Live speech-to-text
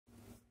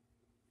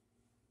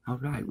All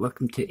right,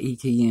 welcome to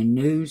ETN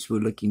News.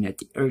 We're looking at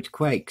the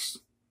earthquakes,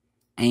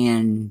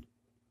 and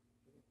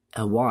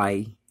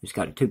Hawaii has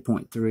got a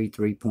 2.3,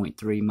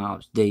 3.3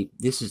 miles deep.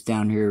 This is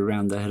down here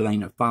around the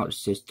Helena Fault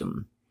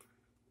System.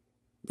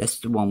 That's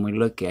the one we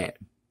look at.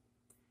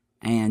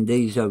 And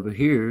these over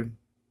here,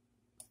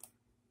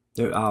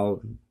 they're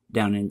all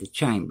down in the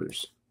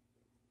chambers.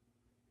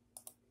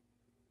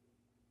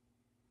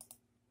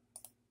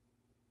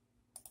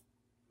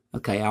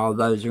 Okay, all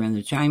those are in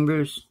the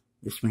chambers.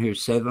 This one here is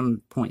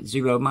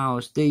 7.0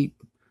 miles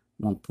deep,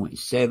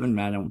 1.7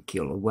 right on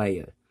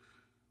Kilauea.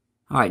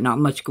 Alright, not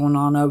much going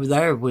on over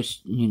there,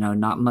 which,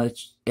 not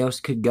much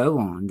else could go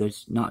on.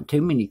 There's not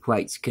too many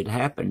quakes could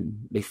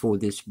happen before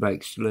this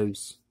breaks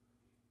loose.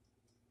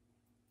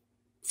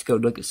 Let's go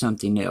look at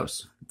something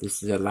else.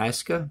 This is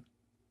Alaska.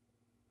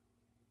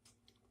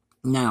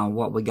 Now,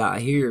 what we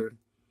got here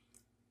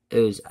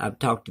is, I've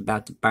talked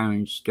about the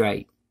Bering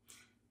Strait.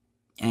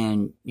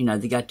 And,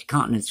 they got the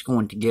continents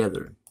going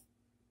together.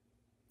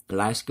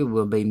 Alaska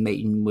will be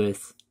meeting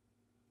with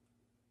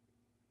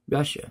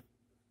Russia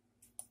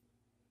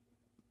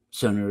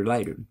sooner or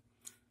later.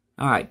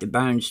 Alright, the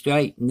Bering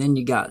Strait, and then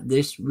you got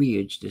this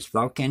ridge, this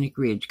volcanic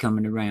ridge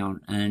coming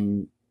around,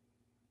 and,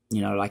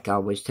 like I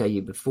always tell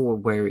you before,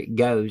 where it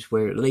goes,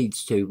 where it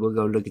leads to, we'll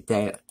go look at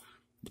that.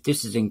 But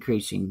this is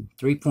increasing,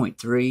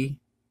 3.3,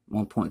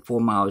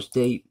 1.4 miles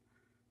deep,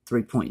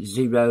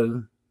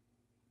 3.0,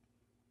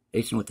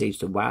 east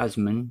northeast of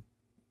Wiseman,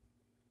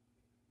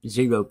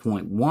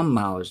 0.1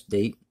 miles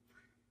deep,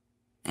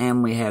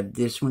 and we have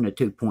this one, a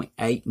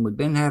 2.8, and we've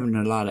been having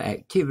a lot of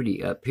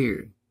activity up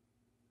here.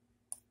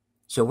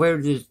 So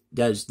where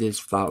does this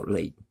fault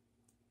lead?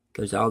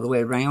 Goes all the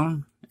way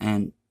around,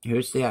 and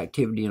here's the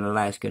activity in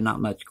Alaska.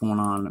 Not much going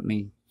on. Let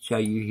me show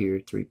you here,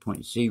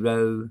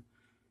 3.0,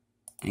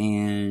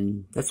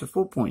 and that's a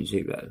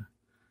 4.0,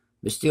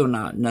 but still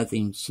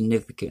nothing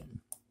significant.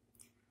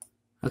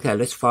 Okay,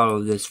 let's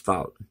follow this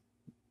fault.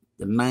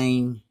 The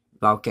main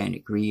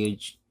volcanic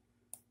ridge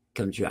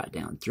comes right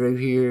down through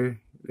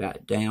here,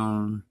 right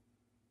down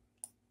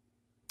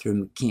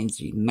through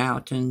McKenzie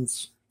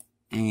Mountains,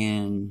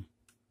 and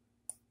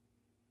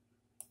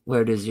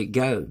where does it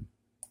go?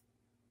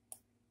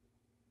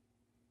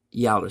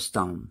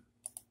 Yellowstone.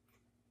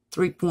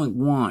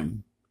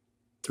 3.1,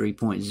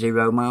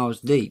 3.0 miles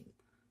deep.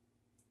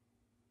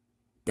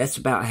 That's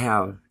about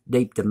how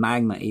deep the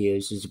magma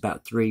is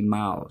about 3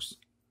 miles.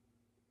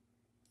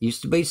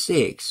 Used to be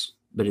 6,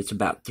 but it's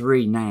about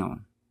 3 now,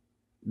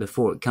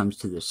 before it comes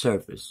to the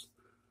surface.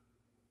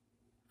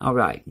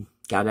 Alright,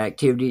 got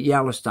activity at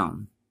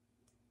Yellowstone.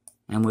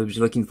 And we was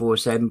looking for a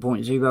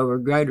 7.0 or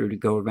greater to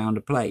go around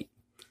the plate.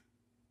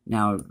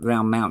 Now,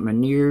 around Mount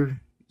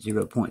Rainier,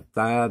 0.5,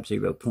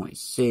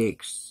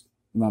 0.6,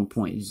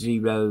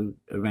 1.0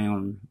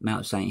 around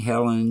Mount St.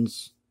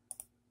 Helens.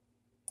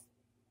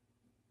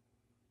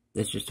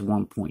 That's just a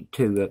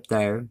 1.2 up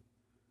there.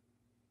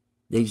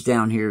 These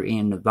down here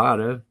in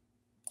Nevada,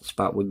 the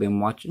spot we've been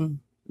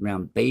watching,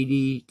 around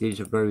Beatty, these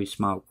are very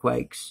small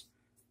quakes.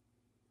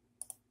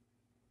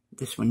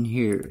 This one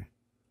here,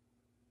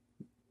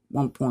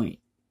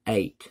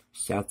 1.8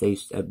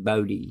 southeast of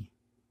Bodie.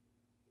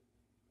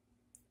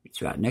 It's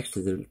right next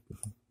to the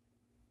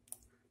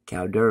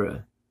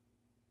caldera.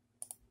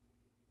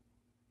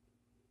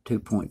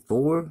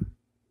 2.4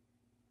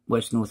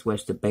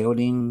 west-northwest of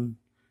Belden,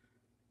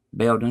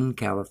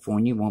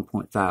 California,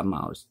 1.5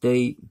 miles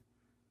deep.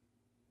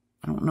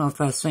 I don't know if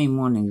I've seen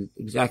one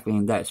exactly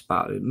in that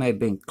spot. It may have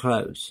been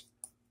close.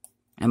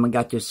 And we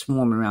got this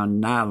swarm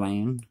around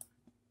Nyland.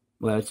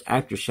 Well, it's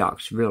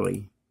aftershocks,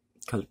 really,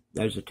 because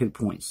there's a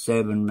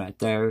 2.7 right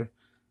there.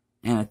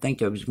 And I think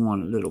there was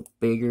one a little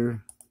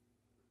bigger.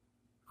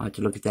 I'll have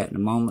to look at that in a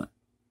moment.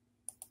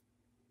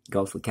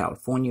 Gulf of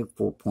California,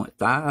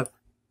 4.5.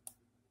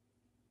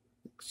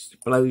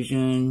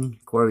 Explosion,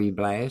 quarry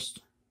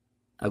blast,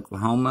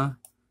 Oklahoma.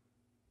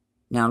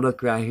 Now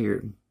look right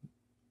here.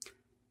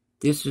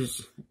 This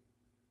is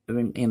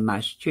in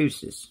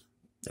Massachusetts.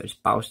 There's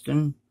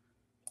Boston.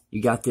 You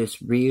got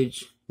this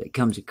ridge that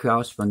comes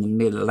across from the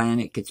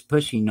mid-Atlantic. It's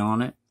pushing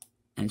on it,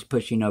 and it's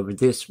pushing over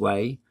this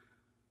way.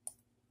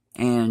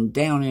 And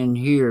down in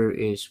here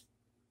is,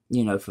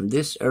 from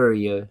this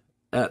area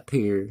up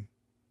here,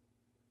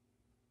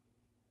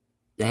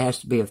 there has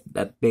to be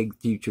a big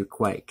future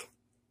quake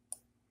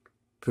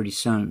pretty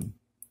soon.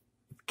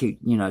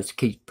 It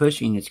keeps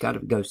pushing. It's got to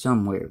go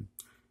somewhere.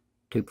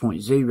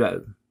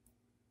 2.0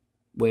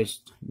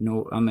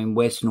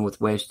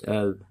 west-northwest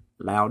of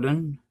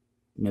Loudon,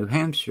 New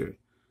Hampshire,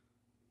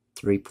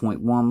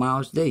 3.1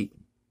 miles deep.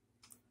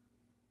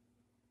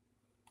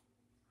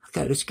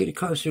 Okay, let's get a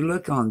closer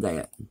look on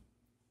that.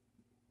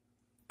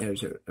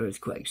 There's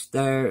earthquakes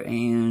there,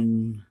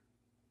 and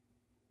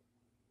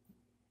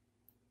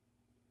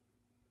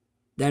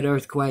that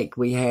earthquake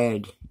we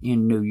had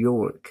in New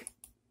York,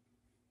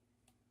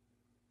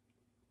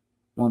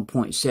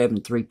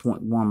 1.7,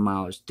 3.1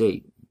 miles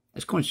deep.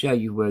 It's going to show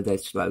you where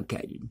that's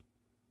located.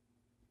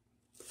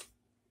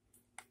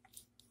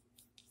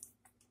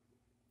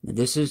 Now,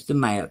 this is the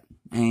map.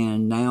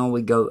 And now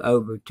we go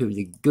over to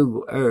the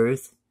Google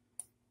Earth.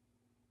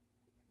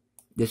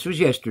 This was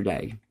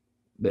yesterday,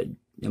 but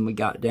then we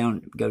go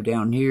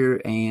down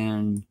here,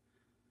 and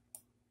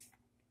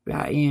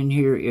right in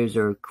here is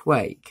our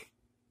quake.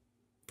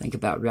 Think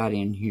about right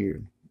in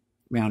here,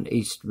 around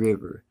East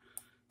River.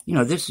 You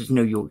know, this is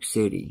New York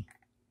City,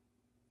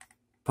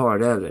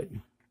 part of it.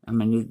 I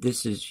mean,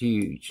 this is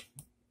huge.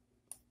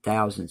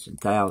 Thousands and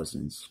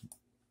thousands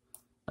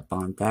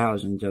upon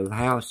thousands of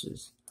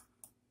houses.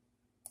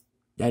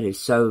 That is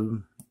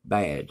so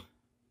bad,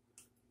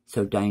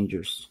 so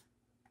dangerous.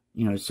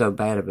 You know, so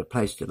bad of a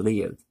place to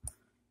live.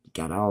 You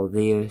got all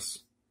this.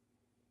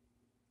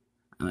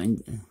 I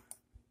mean,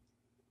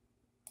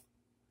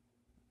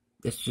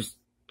 that's just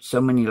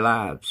so many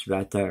lives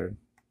right there.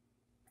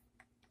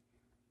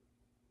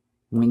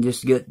 When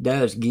this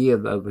does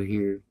give over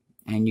here,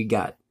 and you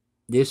got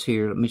this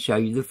here, let me show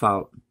you the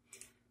fault.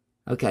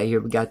 Okay, here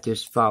we got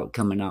this fault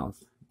coming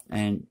off,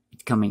 and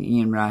it's coming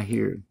in right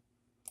here.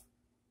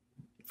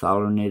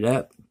 Following it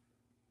up,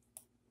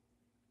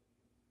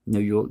 New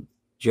York,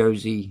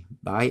 Jersey,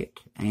 by it,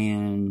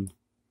 and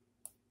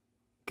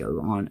go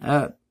on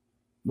up.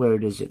 Where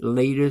does it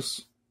lead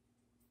us?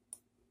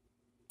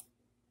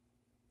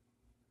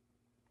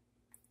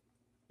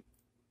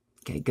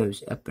 Okay, it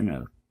goes up in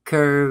a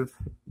curve.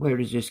 Where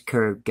does this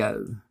curve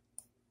go?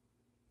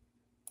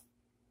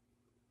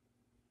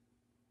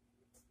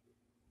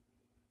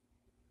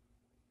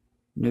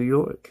 New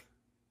York.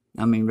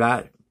 I mean,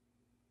 right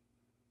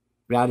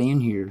in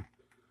here.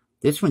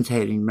 This one's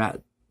heading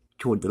right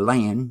toward the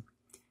land.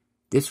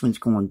 This one's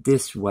going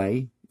this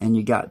way, and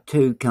you got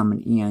two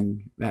coming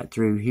in right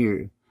through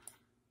here.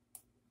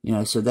 You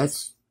know, so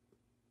that's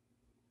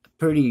a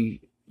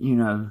pretty, you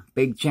know,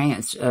 big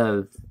chance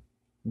of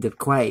the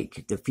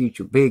quake, the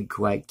future big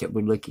quake that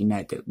we're looking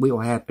at, that will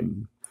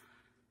happen,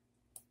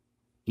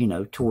 you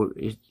know,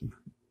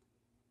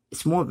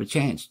 it's more of a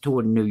chance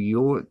toward New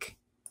York.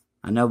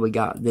 I know we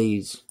got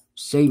these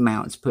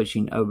seamounts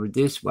pushing over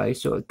this way,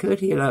 so it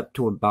could hit up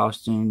toward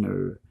Boston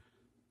or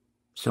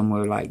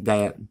somewhere like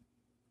that.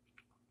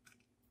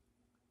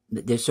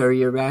 But this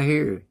area right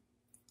here,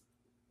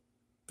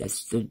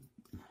 that's the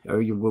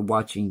area we're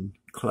watching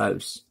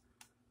close.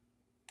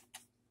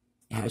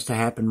 It has to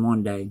happen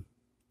one day.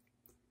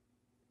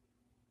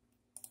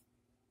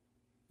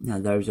 Now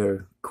there's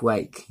our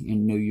quake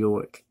in New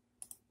York.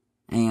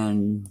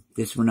 And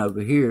this one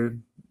over here,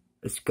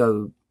 let's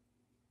go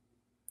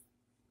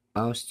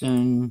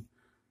Boston.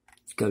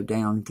 Let's go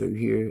down through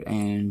here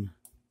and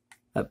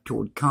up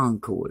toward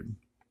Concord.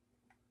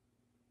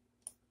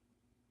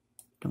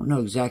 Don't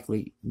know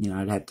exactly, you know,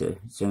 I'd have to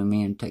zoom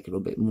in, take a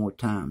little bit more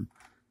time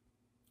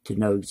to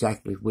know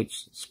exactly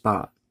which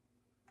spot.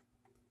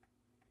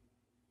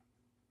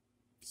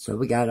 So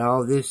we got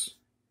all this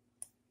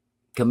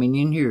coming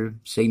in here,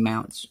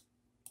 seamounts,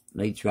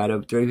 leads right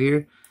over through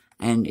here.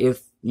 And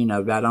if, you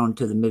know, right on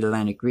to the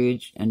Mid-Atlantic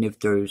Ridge, and if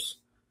there's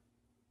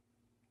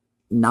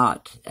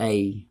not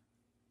a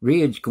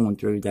ridge going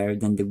through there,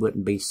 then there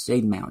wouldn't be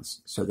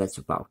seamounts. So that's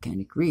a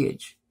volcanic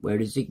ridge. Where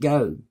does it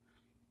go?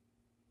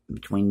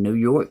 Between New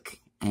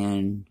York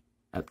and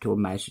up toward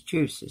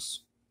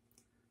Massachusetts.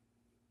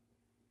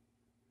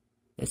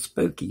 That's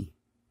spooky.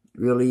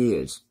 It really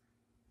is.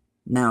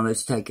 Now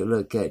let's take a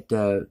look at,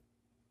 let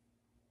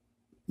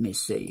me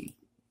see,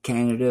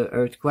 Canada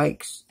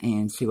earthquakes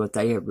and see what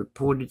they have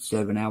reported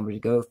 7 hours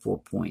ago.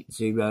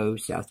 4.0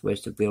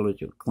 southwest of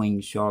village of Queen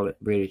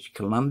Charlotte, British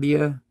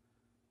Columbia.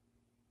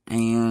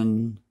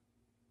 And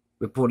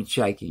reported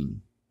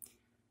shaking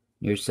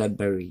near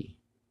Sudbury,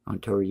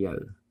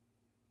 Ontario.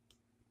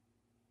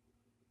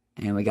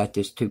 And we got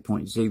this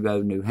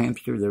 2.0 New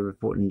Hampshire. They're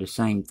reporting the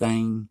same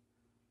thing.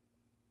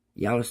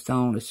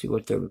 Yellowstone, let's see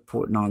what they're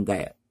reporting on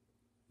that.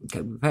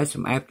 Okay, we've had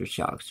some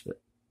aftershocks, but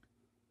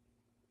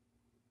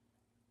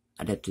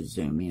I'd have to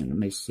zoom in. Let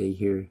me see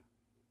here.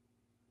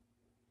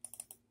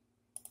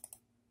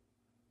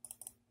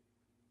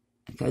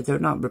 Okay, they're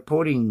not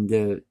reporting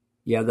the,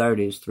 yeah, there it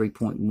is,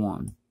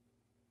 3.1.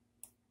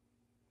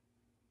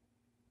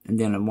 And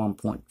then a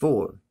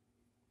 1.4.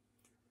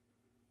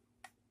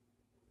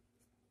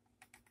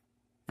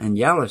 And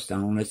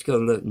Yellowstone, let's go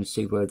look and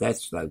see where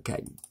that's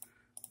located.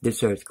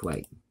 This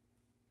earthquake.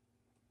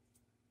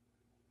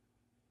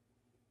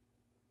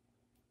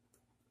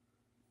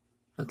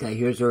 Okay,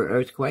 here's our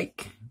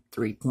earthquake.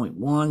 3.1,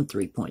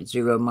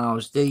 3.0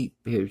 miles deep.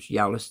 Here's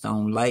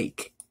Yellowstone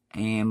Lake.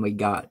 And we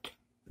got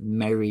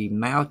Mary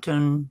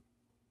Mountain,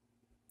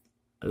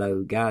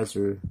 Low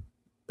Geyser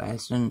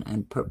Basin,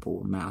 and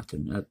Purple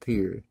Mountain up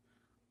here.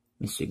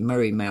 Let's see,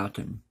 Murray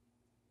Mountain.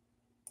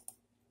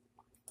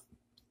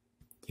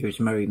 Here's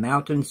Murray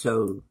Mountain,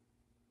 so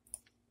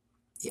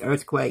the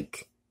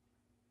earthquake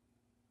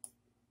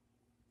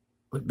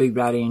would be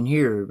right in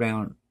here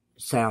around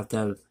south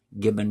of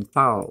Gibbon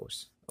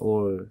Falls,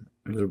 or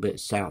a little bit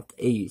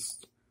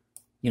southeast.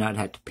 You know, I'd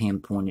have to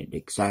pinpoint it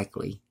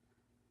exactly.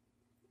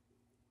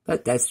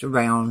 But that's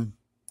around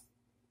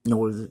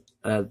north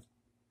of,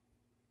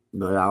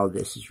 but all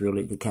this is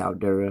really the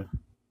caldera.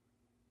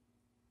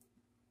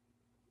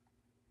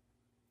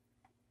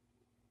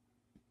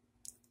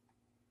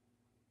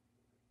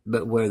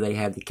 but where they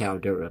have the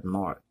caldera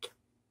marked.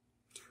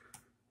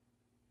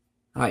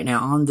 Alright, now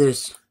on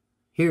this,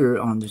 here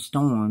on the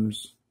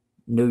storms,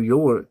 New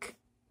York,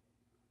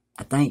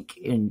 I think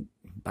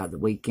by the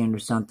weekend or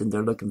something,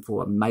 they're looking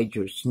for a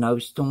major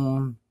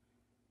snowstorm.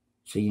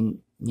 So you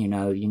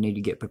need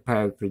to get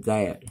prepared for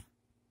that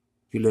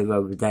if you live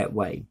over that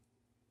way.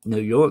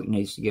 New York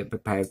needs to get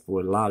prepared for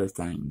a lot of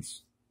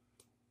things.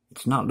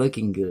 It's not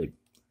looking good.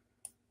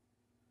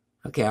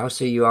 Okay, I'll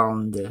see you all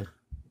on the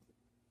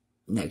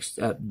next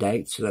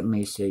update. So let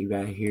me see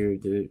right here.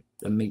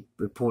 Let me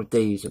report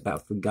these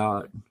about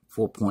forgot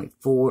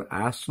 4.4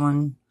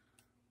 Iceland.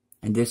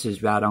 And this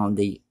is right on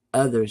the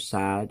other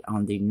side,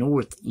 on the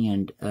north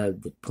end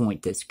of the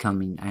point that's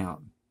coming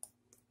out.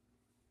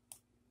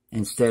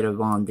 Instead of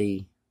on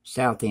the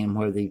south end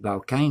where the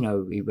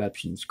volcano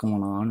eruption's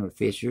going on, or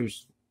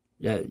fissures,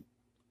 the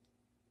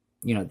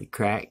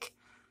crack,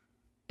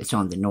 it's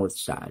on the north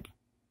side.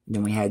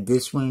 Then we had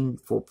this one,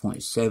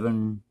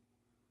 4.7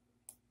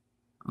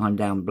 on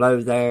down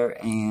below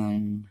there,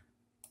 and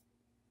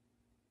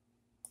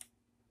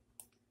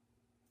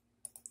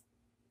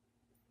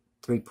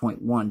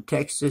 .1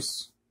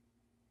 Texas,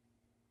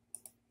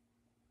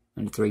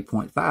 and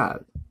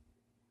 3.5.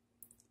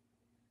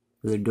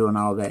 They're doing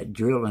all that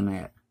drilling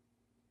at.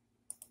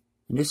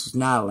 And this is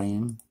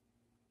Nyland.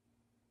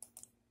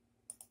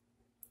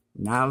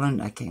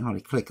 Nyland, I can't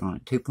hardly click on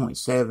it.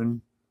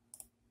 2.7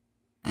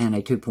 and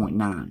a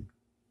 2.9.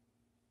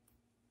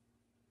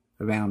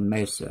 Around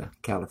Mesa,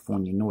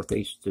 California,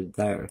 northeast of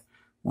there.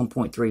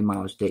 1.3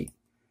 miles deep.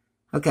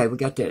 Okay, we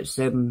got that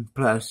 7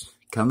 plus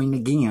coming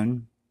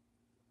again.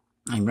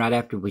 And right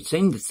after we've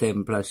seen the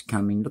 7 plus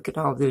coming, look at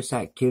all this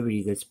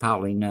activity that's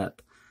piling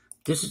up.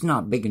 This is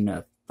not big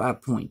enough.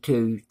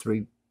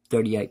 5.2,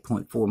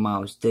 38.4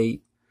 miles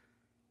deep.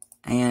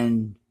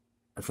 And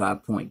a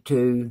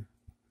 5.2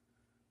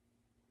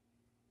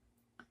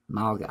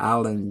 Malga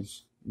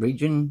Islands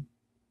region.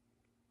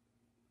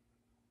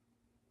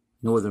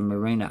 Northern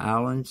Marina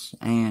Islands.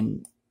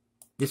 And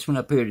this one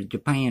up here to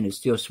Japan is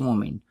still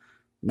swarming.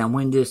 Now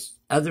when this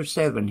other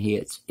 7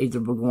 hits,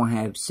 either we're going to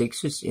have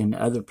 6s in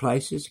other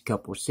places, a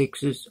couple of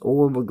 6s,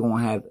 or we're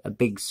going to have a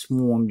big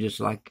swarm, just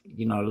like,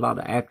 a lot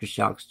of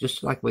aftershocks,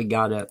 just like we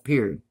got up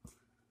here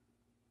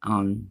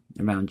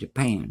around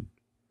Japan,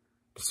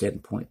 to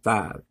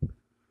 7.5.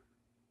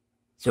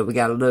 So we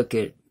got to look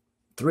at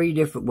 3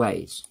 different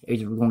ways.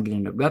 Either we're going to get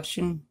an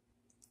eruption,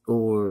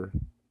 or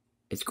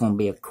it's going to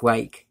be a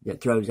quake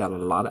that throws out a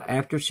lot of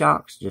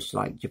aftershocks, just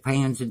like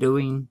Japan's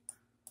doing,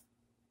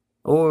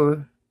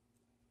 or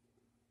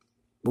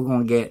we're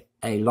going to get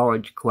a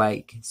large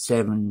quake,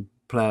 7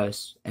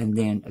 plus, and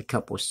then a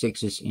couple of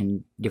 6s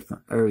in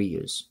different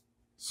areas.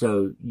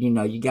 So, you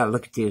got to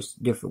look at this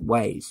different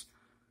ways.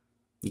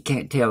 You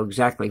can't tell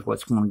exactly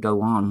what's going to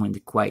go on when the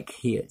quake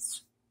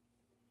hits.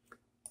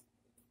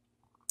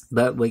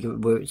 But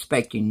we're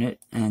expecting it,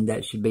 and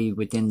that should be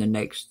within the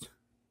next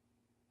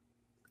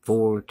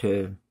 4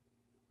 to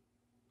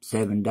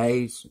 7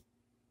 days.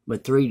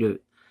 But 3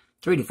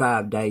 to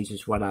 5 days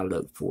is what I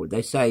look for.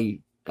 They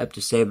say up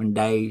to 7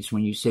 days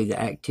when you see the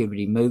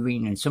activity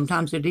moving, and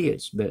sometimes it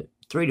is, but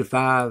 3 to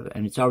 5,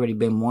 and it's already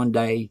been 1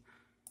 day,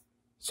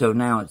 so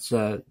now it's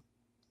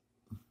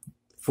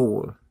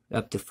 4,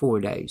 up to 4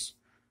 days.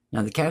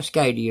 Now the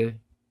Cascadia,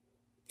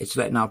 it's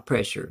letting off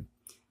pressure,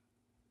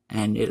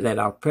 and it let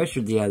off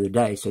pressure the other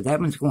day, so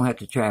that one's going to have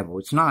to travel.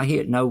 It's not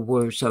hit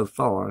nowhere so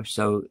far,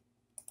 so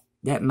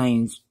that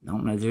means, I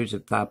don't know, there's a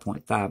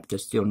 5.5, but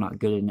that's still not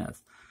good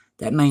enough.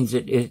 That means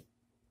that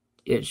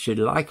it should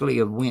likely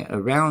have went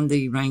around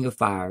the ring of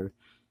fire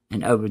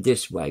and over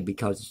this way,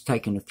 because it's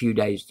taken a few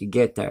days to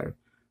get there.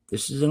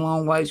 This is a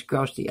long ways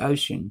across the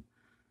ocean,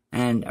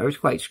 and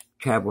earthquakes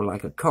travel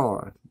like a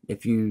car.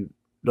 If you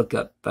look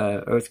up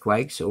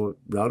earthquakes or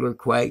roller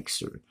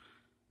quakes, or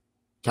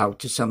talk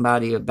to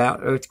somebody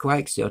about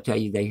earthquakes, they'll tell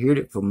you they heard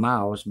it for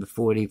miles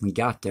before it even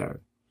got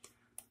there.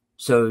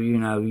 So,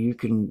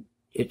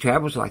 it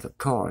travels like a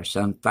car,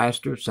 some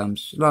faster, some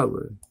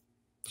slower,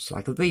 just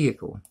like a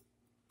vehicle.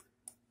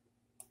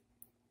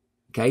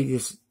 Okay,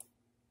 this,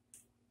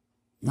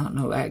 not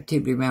no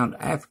activity around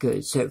Africa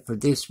except for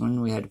this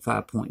one. We had a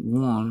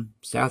 5.1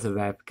 south of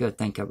Africa. I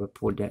think I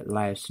reported that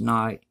last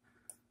night.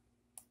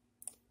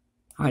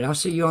 Alright, I'll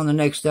see you on the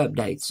next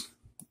updates.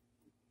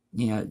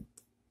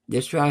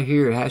 This right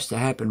here has to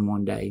happen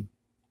one day.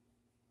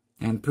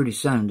 And pretty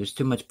soon. There's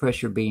too much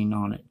pressure being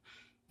on it.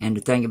 And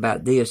the thing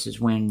about this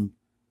is when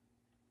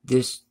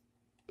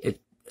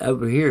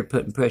over here,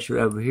 putting pressure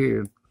over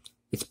here,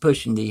 it's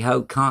pushing the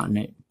whole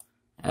continent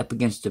up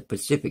against the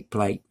Pacific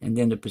plate, and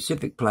then the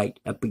Pacific plate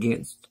up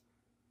against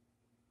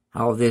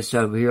all this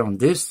over here on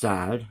this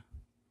side,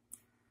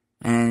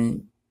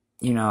 and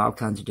all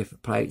kinds of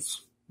different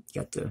plates.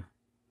 Got the,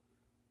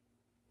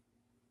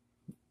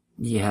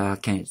 I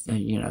can't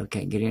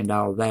can't get into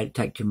all that. It'd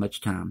take too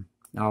much time,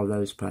 all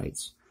those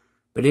plates.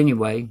 But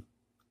anyway,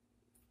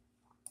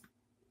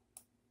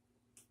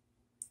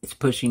 it's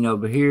pushing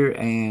over here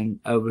and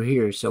over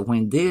here. So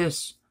when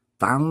this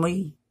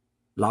finally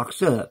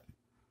locks up,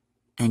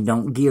 and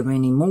don't give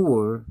any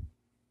more,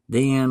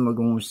 then we're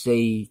going to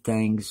see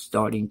things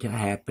starting to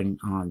happen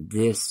on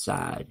this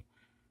side.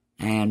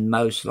 And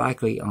most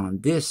likely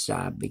on this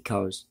side,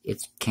 because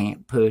it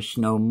can't push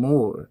no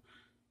more.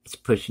 It's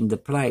pushing the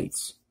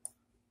plates.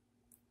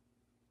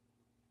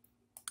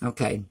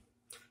 Okay.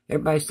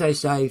 Everybody stay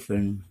safe,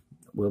 and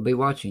we'll be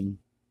watching.